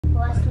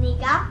We'll sneak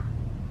out.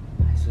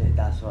 I swear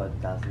that's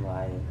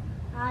why.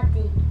 I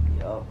think.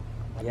 Yup.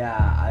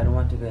 Yeah, I don't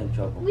want to get in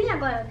trouble. We're not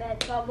gonna get in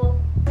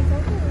trouble. It's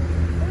okay.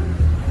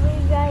 We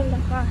got in the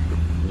car.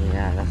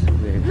 Yeah, that's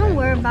weird. Don't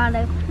worry about it.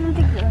 I don't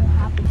think it'll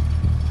happen.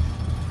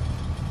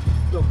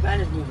 Yo, fan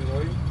is moving,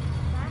 Orly.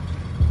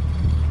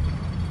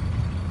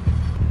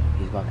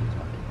 He's walking.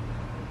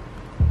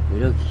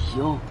 Look,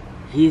 yo,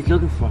 he's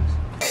looking for us.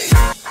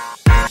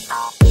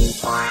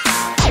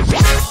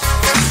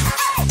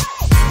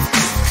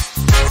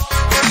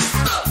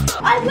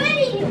 I'm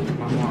winning you!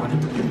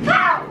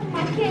 How?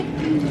 My kid.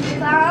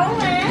 Oh,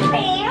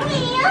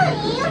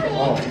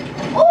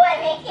 I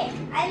make it!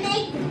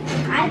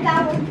 I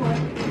got 1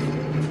 point.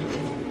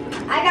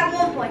 I got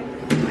 1 point.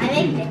 I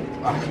made it.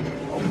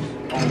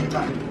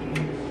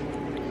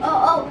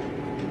 Oh.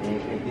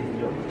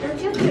 Don't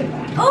you quit.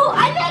 Oh, I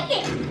make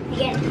it!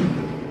 Again.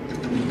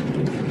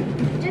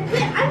 Just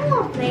quit. I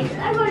won't play.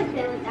 I'm going to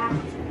play with that.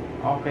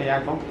 Okay,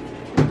 yeah, go.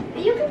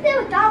 You can play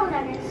with that one, I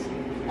guess.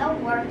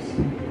 That works.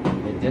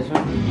 With this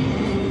one?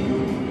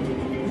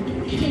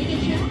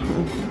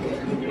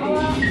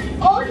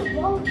 Oh, the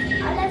boat. I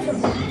like the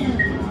boat.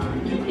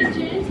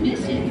 Picture is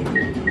missing. Oh,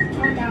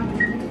 down.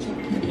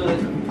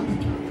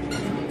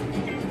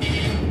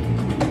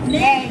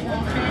 There you go.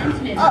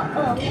 Transmit. Oh.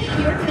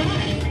 You're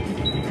back.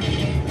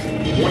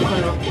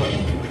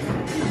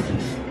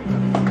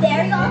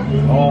 There you go.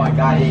 Oh, I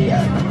got it.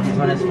 Yeah. This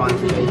one is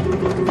sponsored.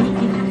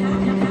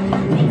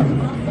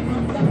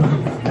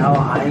 No, I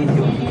ain't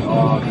doing it.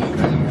 Oh,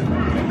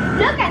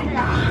 Look at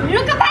that.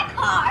 Look at my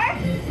car.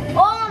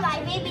 Oh, my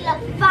baby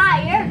looks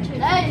fire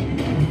today.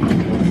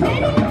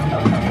 Ready?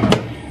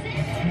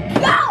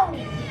 Go!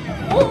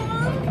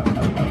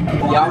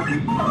 yeah.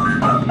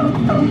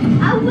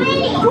 I'm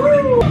winning.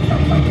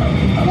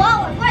 Wow,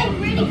 I'm going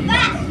really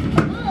fast.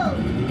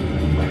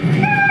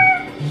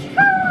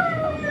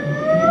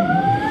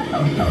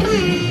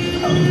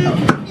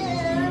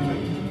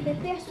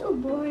 They're so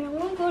boring. I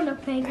want to go to the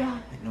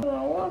playground. I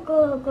want to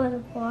go to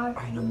the park.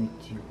 I know, me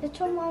too. Let's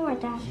show mom or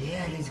dad.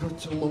 Yeah, let's go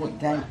to mom and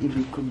dad if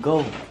we could go.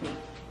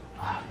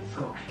 Let's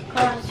go.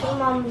 Come on, show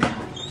mom and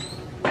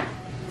dad.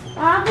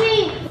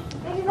 Bobby,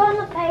 we can go to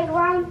the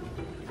playground.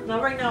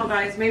 Not right now,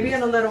 guys. Maybe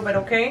in a little bit,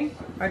 okay?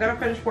 I gotta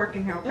finish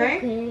working here, okay?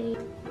 Okay.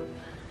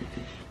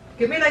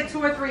 Give me like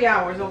 2 or 3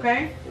 hours,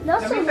 okay?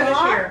 That's Let me a finish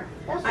lot. here.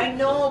 That's I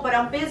know, but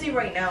I'm busy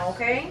right now,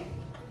 okay?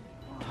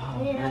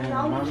 Yeah,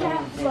 now we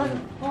can't go to the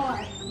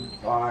park.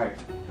 Alright.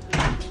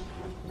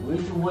 We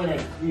should wait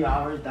like 3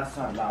 hours. That's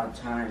a lot of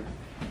time.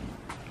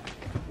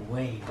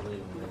 Wait.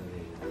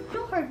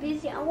 Don't hurt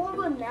busy. I want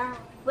to go now.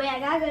 Wait, I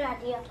got a good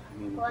idea.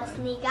 We'll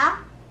sneak out.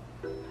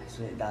 I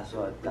swear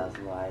that's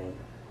why.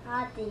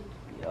 I think.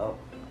 Yup.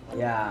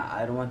 Yeah,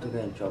 I don't want to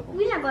get in trouble.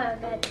 We're not gonna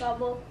get in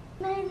trouble.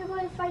 No, we're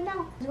going to find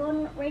out. We're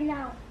going right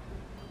now.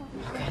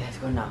 Okay, let's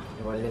go now.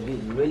 Well, let's be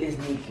really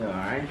sneaky,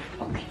 alright?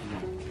 Okay.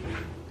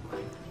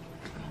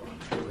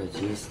 Okay,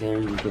 she's there.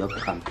 You get up the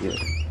computer.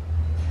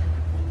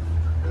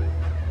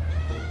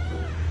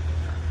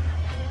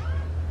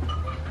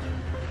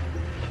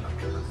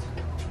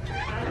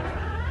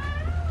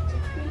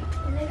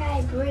 Look at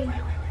I bring.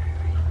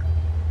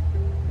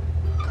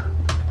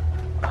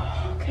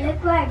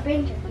 Look what I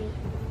bring to me.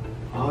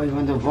 Oh, you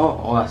want the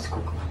ball? Oh, that's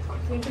cool. Come on.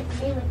 Bring it to me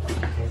with me.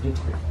 Let's do it.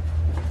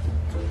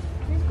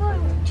 Let's go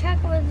check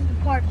where's the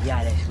park.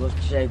 Yeah, let's go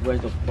check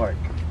where's the park.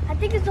 I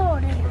think it's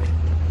over there.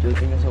 Do you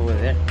think it's over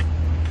there?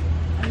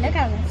 Look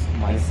at this.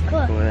 My It's cool.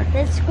 over there.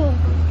 That's cool.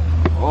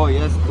 Oh,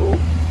 yes, cool.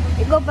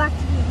 You go back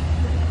to me.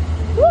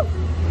 Woo!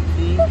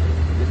 See?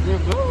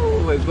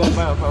 Oh, go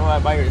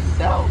by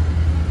yourself.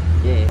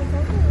 Yeah.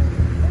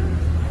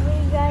 We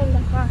got in the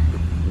car.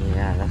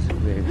 Yeah, that's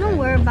weird. Don't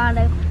worry about it.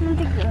 I don't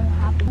think it'll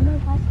happen.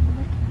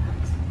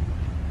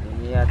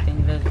 Yeah, I think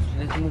let's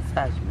move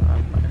fast,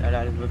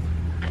 man.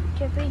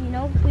 Jeffrey, you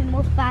know, if we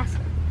move fast,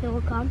 they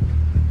will come.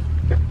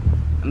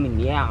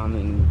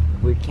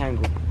 We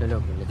can't go.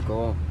 Look, let's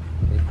go.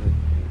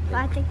 But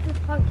I think the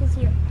park is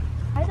here.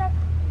 Why is that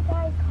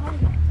guy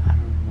coming? I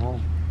don't know.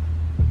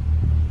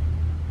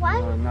 Why?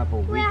 No, but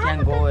we Wait, I can't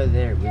have go a- over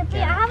there. We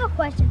Jeffrey, I can't. have a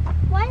question.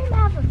 Why do you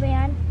have a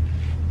van?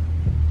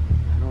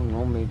 I don't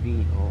know,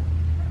 maybe. Oh.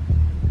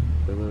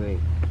 Wait.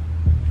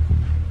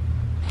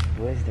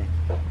 What is that?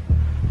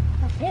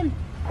 That's him.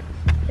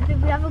 Jeffrey,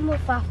 we have to move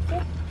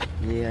faster.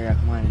 Yeah,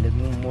 come on. Let's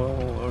move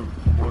more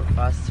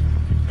faster.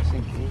 Just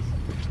in case.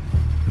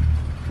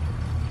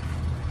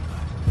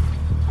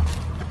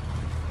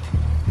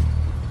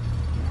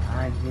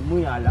 We're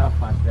moving a lot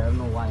faster. I don't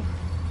know why.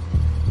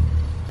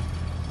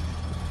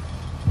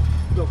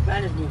 Your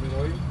fan is moving,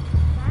 Orly.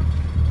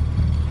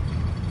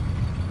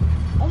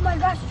 Oh my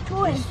gosh, it's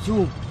going. It's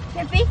two.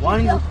 Jeffrey,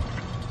 One go. is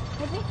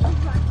Jeffrey, come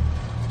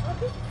on.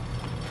 Okay.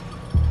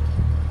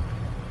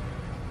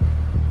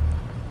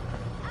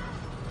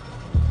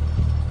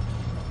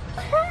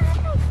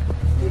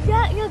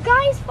 Your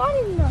guy is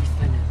following us.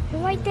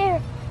 You're right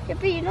there.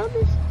 Jeffrey, you know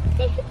this?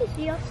 He can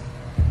see us.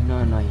 No,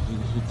 he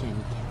can't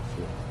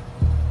see us.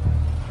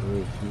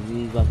 Wait,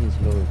 he's walking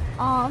slow.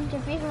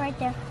 Jeffrey's right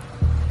there.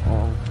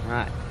 Oh,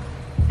 right.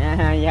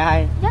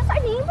 Yeah. That's our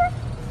neighbor?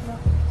 No.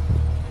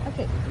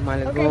 Okay.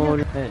 Let's Okay, go.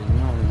 no.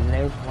 No,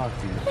 let's walk.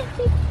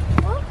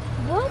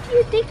 What do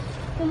you think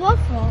he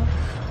wants from us?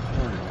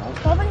 No,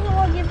 Probably he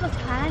won't give us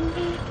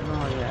candy.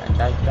 yeah,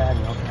 that's bad.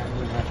 No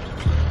candy.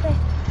 Okay,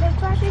 they're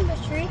crossing the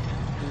street.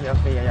 Yeah,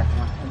 okay, yeah,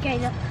 come on. Okay,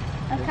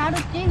 the count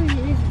of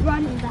three is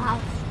run in the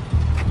house.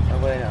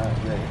 Wait.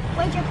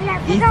 Wait, your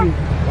parents.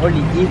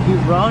 If we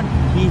run,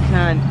 he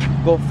can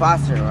go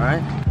faster,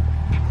 right?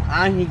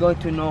 And he going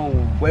to know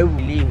where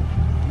we live.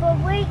 But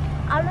wait,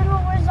 I don't know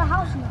where's the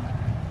house now.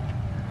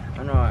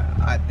 I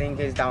know. I think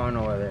it's that one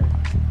over there.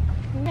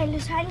 Okay,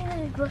 let's hide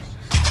in the bushes.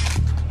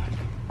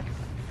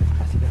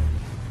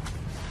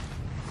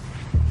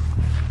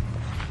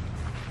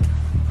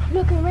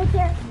 Look, right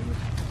there.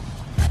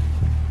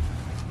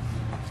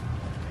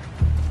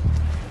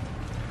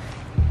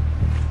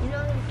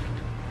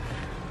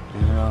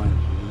 No,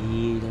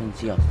 he doesn't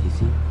see us. You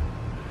see?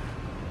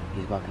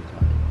 He's walking to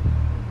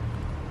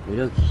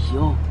us.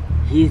 Look,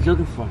 he's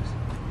looking for us.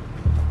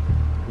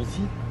 You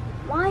see?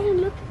 Why are you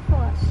looking for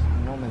us?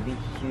 No, maybe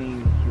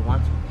he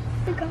wants us.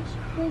 Because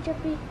we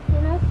just be,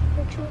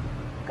 the two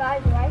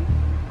guys, right?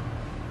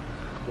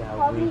 Yeah,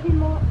 Probably he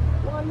want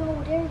to know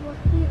where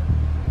we're here.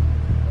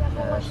 We have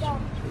to watch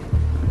out.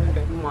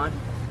 Okay, come on.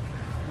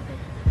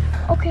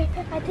 Okay,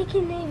 I think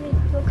he named me.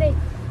 Okay,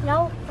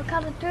 now I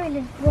count to three,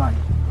 let's run.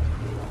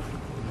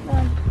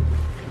 1,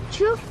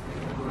 2,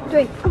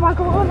 3. Come on,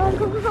 go. Come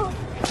on.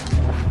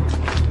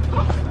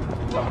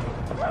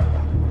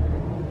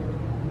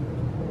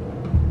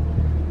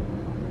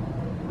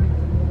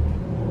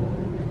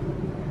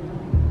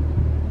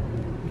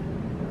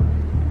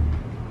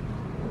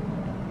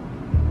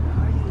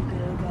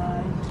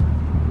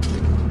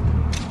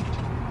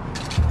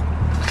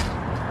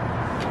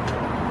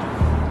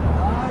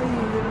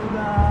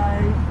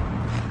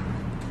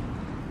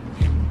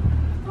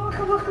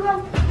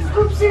 Let's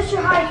go upstairs to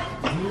hide.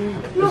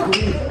 Look,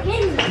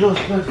 Close.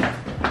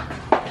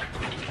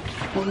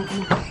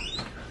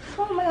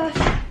 Oh my gosh.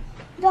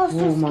 That was so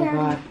Oh my scary.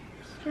 God.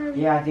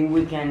 Scary. Yeah, I think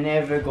we can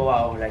never go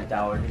out like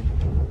that.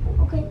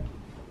 Okay.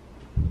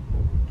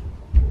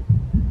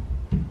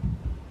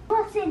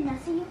 What's in? I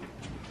see you.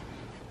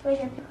 Wait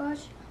a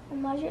gosh.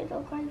 Imagine they're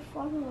going to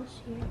follow us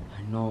here.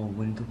 I know,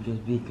 we need to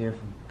just be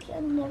careful.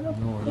 Can never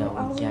No, go yeah,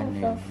 out we can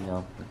with never. us.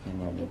 No, we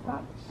can I never.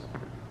 promise.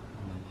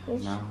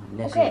 Now,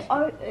 let's Okay,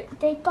 just,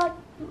 they thought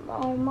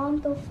our mom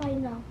don't fight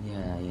now.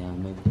 yeah,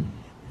 maybe.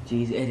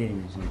 She's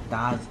editing, so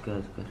that's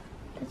good.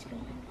 That's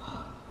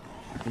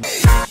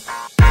good.